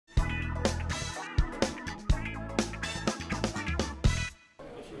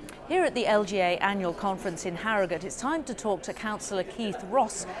Here at the LGA annual conference in Harrogate, it's time to talk to Councillor Keith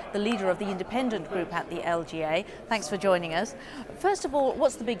Ross, the leader of the independent group at the LGA. Thanks for joining us. First of all,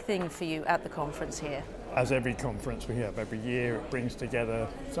 what's the big thing for you at the conference here? As every conference we have every year, it brings together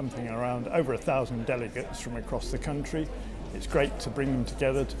something around over 1,000 delegates from across the country. It's great to bring them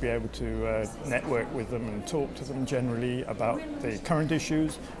together, to be able to network with them and talk to them generally about the current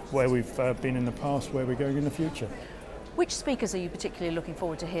issues, where we've been in the past, where we're going in the future. Which speakers are you particularly looking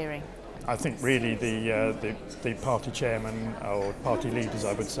forward to hearing? I think really the party chairman, or party leaders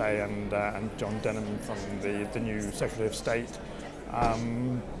I would say, and John Denham from the new Secretary of State.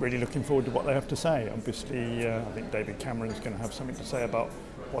 Really looking forward to what they have to say. Obviously, I think David Cameron's going to have something to say about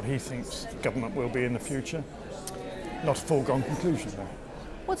what he thinks government will be in the future. Not a foregone conclusion though.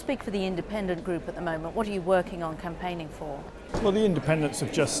 What's big for the independent group at the moment? What are you working on campaigning for? Well, the independents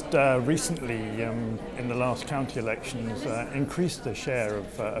have just recently, in the last county elections, increased the share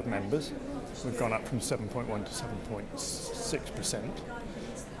of members. We've gone up from 7.1 to 7.6%.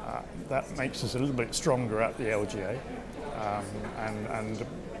 That makes us a little bit stronger at the LGA, and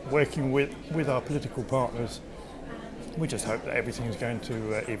working with our political partners, we just hope that everything is going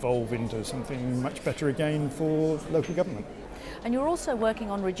to evolve into something much better again for local government. And you're also working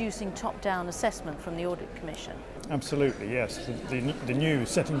on reducing top-down assessment from the Audit Commission. Absolutely, yes. The new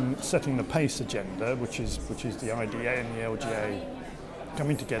setting the pace agenda, which is the IDA and the LGA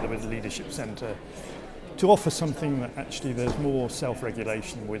coming together with the Leadership Centre to offer something that actually there's more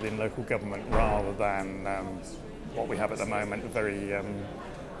self-regulation within local government rather than what we have at the moment, a very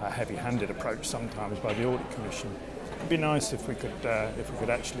heavy-handed approach sometimes by the Audit Commission. It'd be nice if we could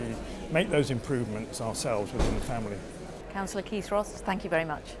actually make those improvements ourselves within the family. Councillor Keith Ross, thank you very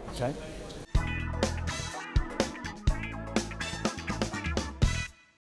much. Okay.